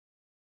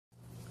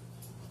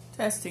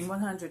Testing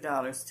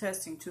 $100,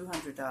 testing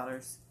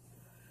 $200.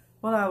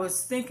 Well, I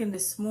was thinking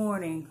this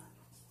morning,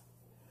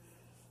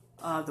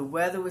 the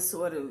weather was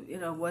sort of,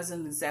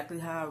 wasn't exactly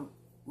how I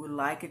would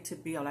like it to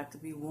be. I like to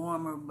be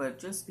warmer, but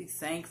just be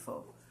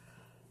thankful.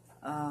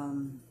 I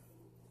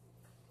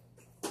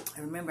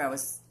remember I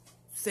was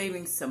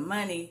saving some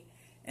money,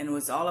 and it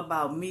was all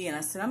about me, and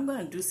I said, I'm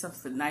going to do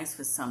something nice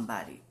for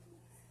somebody.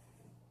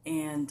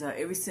 And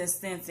ever since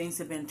then, things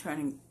have been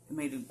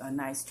made a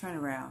nice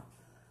turnaround.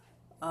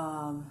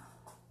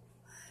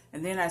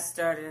 And then I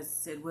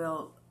said,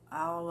 well,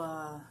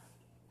 I'll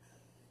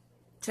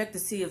check to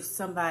see if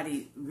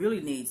somebody really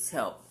needs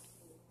help.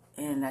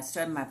 And I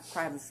started my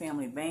private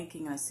family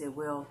banking. I said,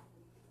 well,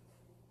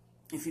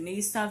 if you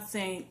need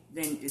something,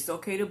 then it's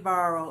okay to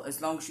borrow as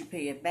long as you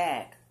pay it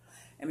back.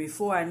 And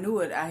before I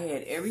knew it, I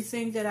had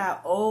everything that I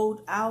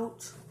owed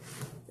out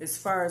as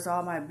far as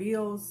all my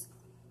bills.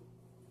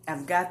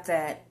 I've got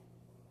that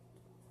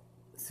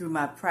through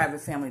my private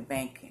family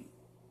banking.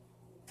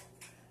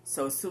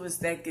 So as soon as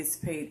that gets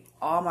paid,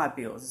 all my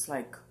bills, it's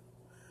like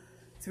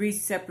 3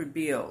 separate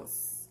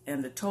bills.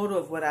 And the total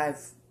of what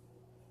I've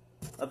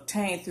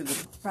obtained through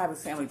the private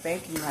family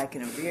banking, like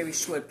in a very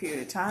short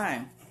period of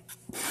time,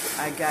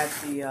 I got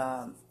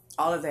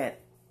all of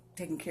that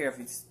taken care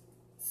of.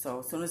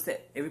 So as soon as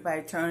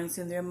everybody turns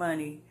in their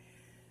money,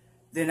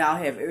 then I'll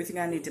have everything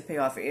I need to pay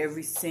off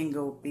every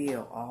single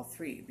bill, all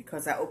 3,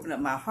 because I open up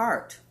my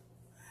heart.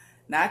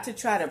 Not to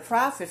try to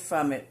profit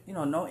from it,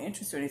 no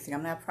interest or anything.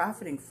 I'm not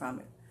profiting from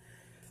it.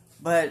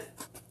 But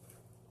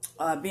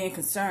being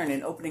concerned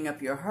and opening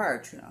up your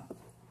heart,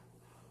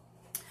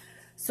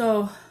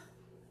 So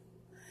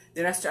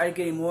then I started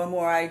getting more and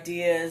more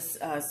ideas.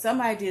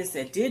 Some ideas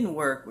that didn't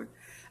work were,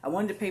 I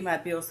wanted to pay my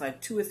bills like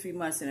 2 or 3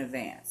 months in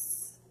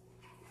advance.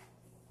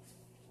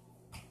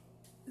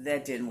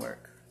 That didn't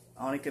work.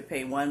 I only could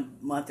pay 1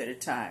 month at a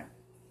time.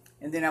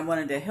 And then I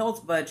wanted a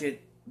health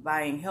budget,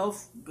 buying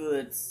health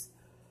goods,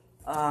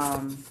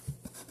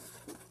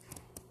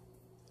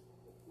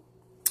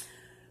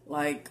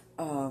 like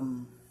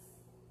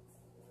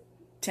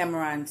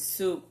tamarind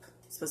soup,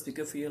 it's supposed to be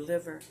good for your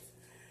liver.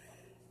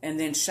 And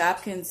then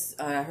Shopkins,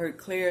 I heard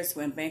Claire's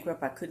went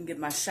bankrupt. I couldn't get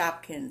my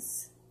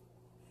Shopkins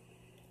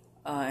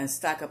and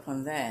stock up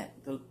on that,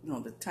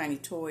 the tiny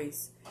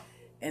toys.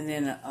 And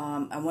then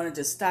I wanted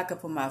to stock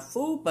up on my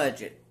food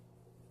budget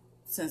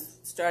since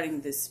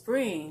starting this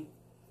spring,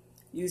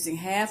 using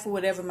half of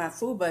whatever my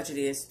food budget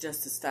is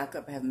just to stock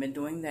up. I haven't been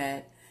doing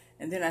that.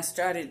 And then I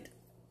started,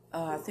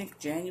 I think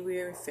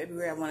January,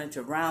 February, I wanted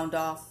to round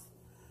off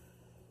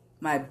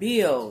my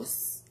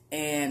bills,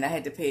 and I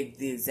had to pay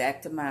the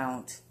exact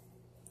amount.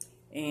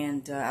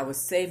 And I was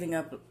saving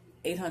up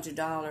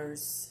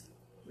 $800,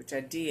 which I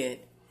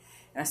did.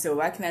 And I said, well,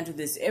 why can't I do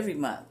this every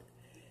month?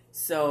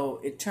 So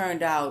it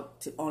turned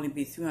out to only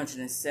be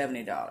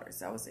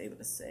 $370 I was able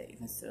to save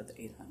instead of the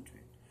 $800.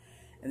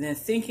 And then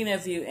Thinking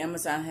of You,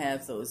 Amazon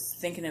has those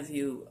Thinking of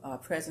You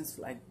presents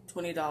for like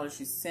 $20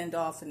 you send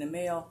off in the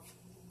mail.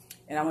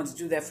 And I wanted to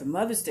do that for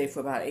Mother's Day for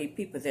about 8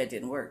 people. That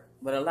didn't work.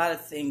 But a lot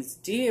of things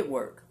did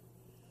work.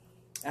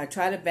 I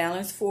tried to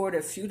balance forward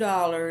a few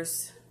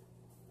dollars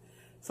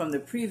from the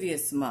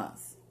previous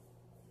month.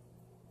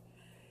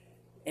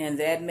 And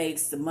that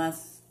makes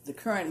the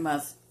current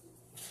month,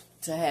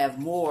 to have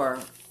more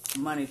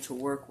money to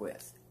work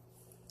with.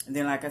 And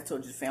then, like I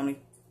told you,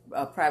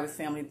 private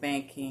family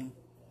banking.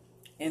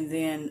 And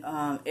then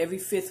every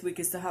 5th week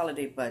is the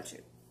holiday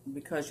budget,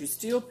 because you're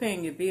still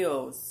paying your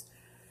bills,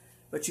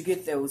 but you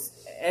get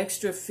those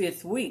extra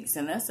 5th weeks,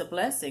 and that's a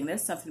blessing.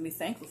 That's something to be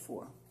thankful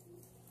for.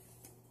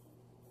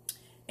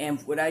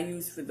 And what I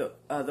use for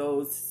on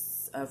those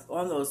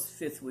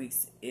 5th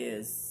weeks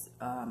is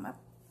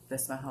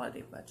that's my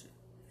holiday budget.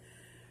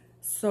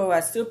 So I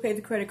still pay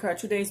the credit card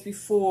 2 days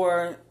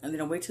before, and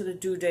then I wait till the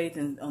due date,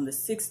 and on the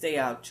 6th day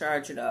I'll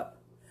charge it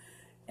up.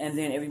 And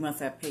then every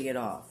month I pay it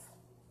off.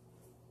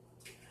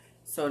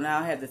 So now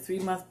I have the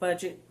 3-month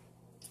budget,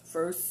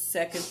 1st,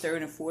 2nd,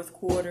 3rd, and 4th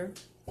quarter.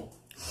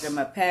 Then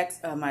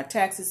my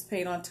taxes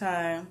paid on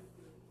time,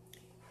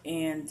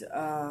 and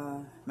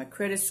my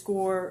credit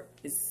score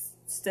is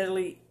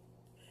steadily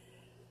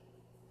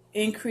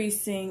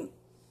increasing.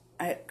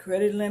 I had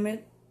credit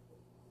limit.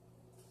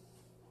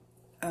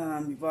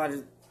 We bought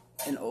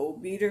an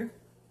old beater.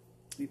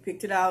 We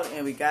picked it out,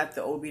 and we got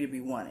the old beater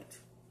we wanted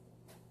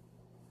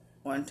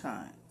one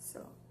time.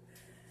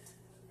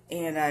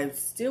 And I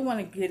still want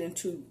to get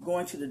into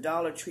going to the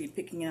Dollar Tree,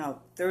 picking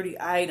out 30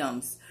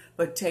 items,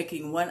 but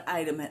taking 1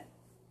 item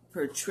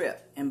per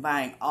trip and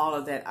buying all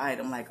of that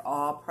item, like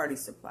all party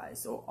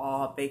supplies or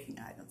all baking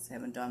items.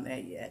 Haven't done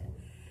that yet.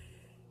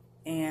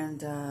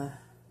 And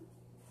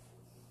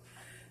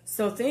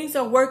so things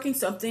are working.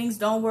 Some things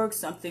don't work.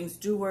 Some things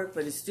do work,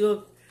 but it's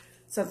still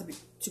something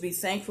to be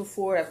thankful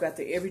for. I've got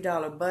the every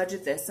dollar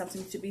budget. That's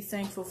something to be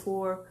thankful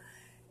for.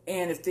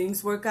 And if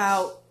things work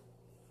out,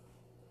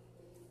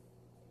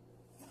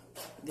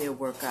 they'll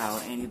work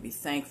out, and you'll be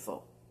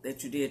thankful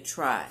that you did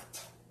try.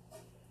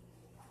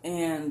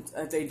 And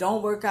if they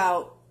don't work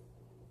out,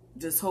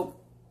 just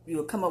hope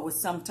you'll come up with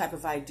some type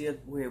of idea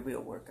where it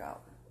will work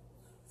out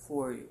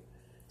for you.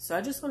 So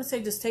I just want to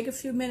say, just take a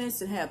few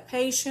minutes and have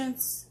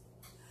patience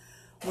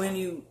when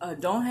you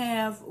don't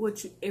have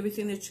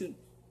everything that you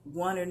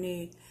want or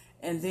need,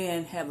 and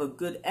then have a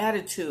good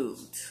attitude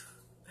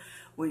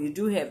when you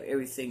do have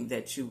everything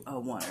that you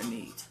want or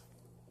need.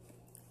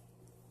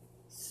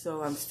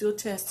 So I'm still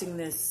testing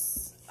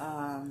this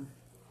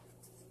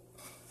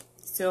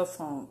cell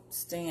phone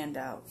stand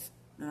out,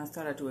 and I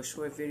thought I'd do a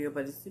short video,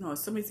 but it's,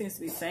 so many things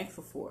to be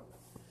thankful for.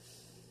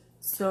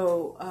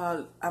 So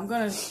I'm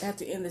going to have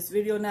to end this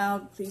video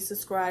now. Please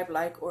subscribe,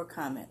 like, or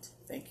comment.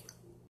 Thank you.